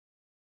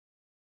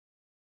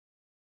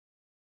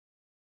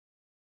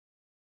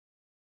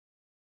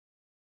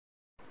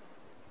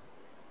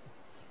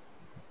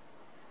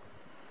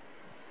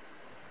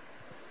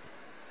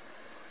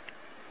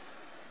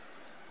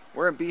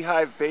We're in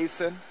Beehive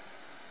Basin,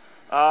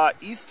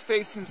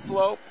 east-facing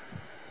slope,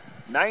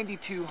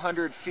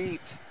 9,200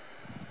 feet,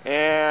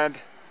 and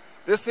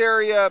this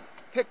area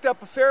picked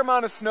up a fair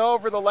amount of snow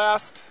over the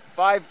last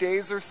 5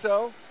 days or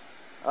so.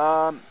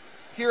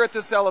 Here at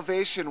this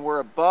elevation, we're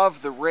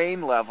above the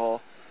rain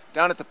level.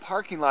 Down at the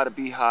parking lot of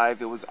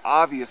Beehive, it was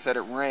obvious that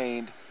it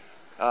rained.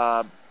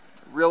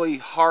 Really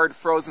hard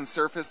frozen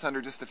surface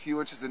under just a few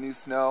inches of new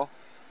snow.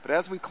 But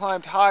as we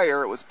climbed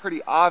higher, it was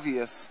pretty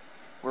obvious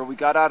where we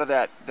got out of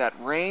that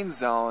rain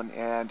zone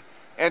and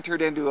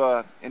entered into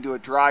a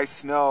dry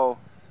snow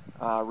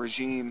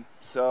regime.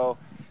 So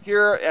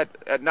here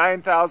at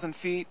 9,000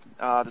 feet,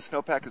 the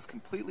snowpack is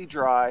completely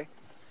dry,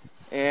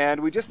 and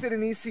we just did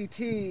an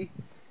ECT,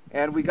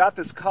 and we got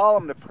this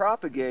column to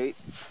propagate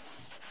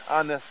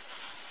on this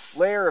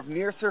layer of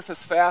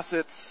near-surface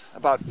facets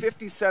about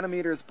 50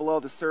 centimeters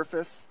below the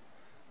surface.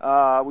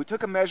 We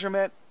took a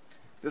measurement.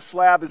 This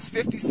slab is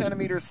 50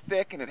 centimeters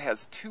thick, and it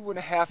has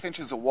 2.5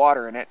 inches of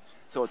water in it,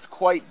 so it's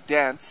quite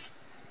dense.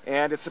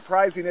 And it's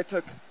surprising it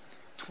took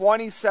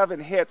 27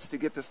 hits to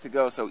get this to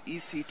go, so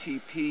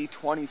ECTP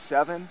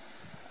 27.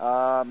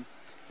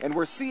 And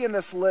we're seeing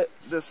this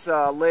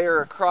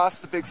layer across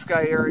the Big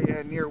Sky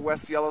area near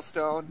West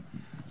Yellowstone.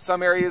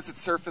 Some areas it's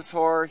surface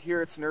hoar,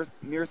 here it's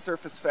near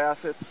surface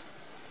facets.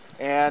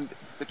 And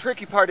the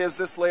tricky part is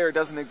this layer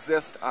doesn't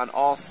exist on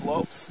all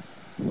slopes.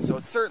 So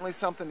it's certainly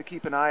something to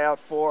keep an eye out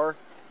for.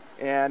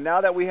 And now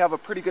that we have a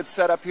pretty good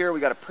setup here, we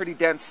got a pretty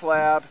dense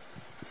slab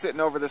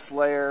sitting over this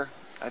layer,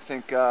 I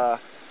think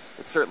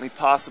it's certainly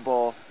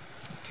possible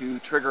to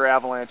trigger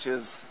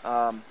avalanches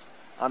on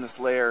this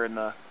layer in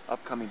the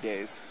upcoming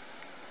days.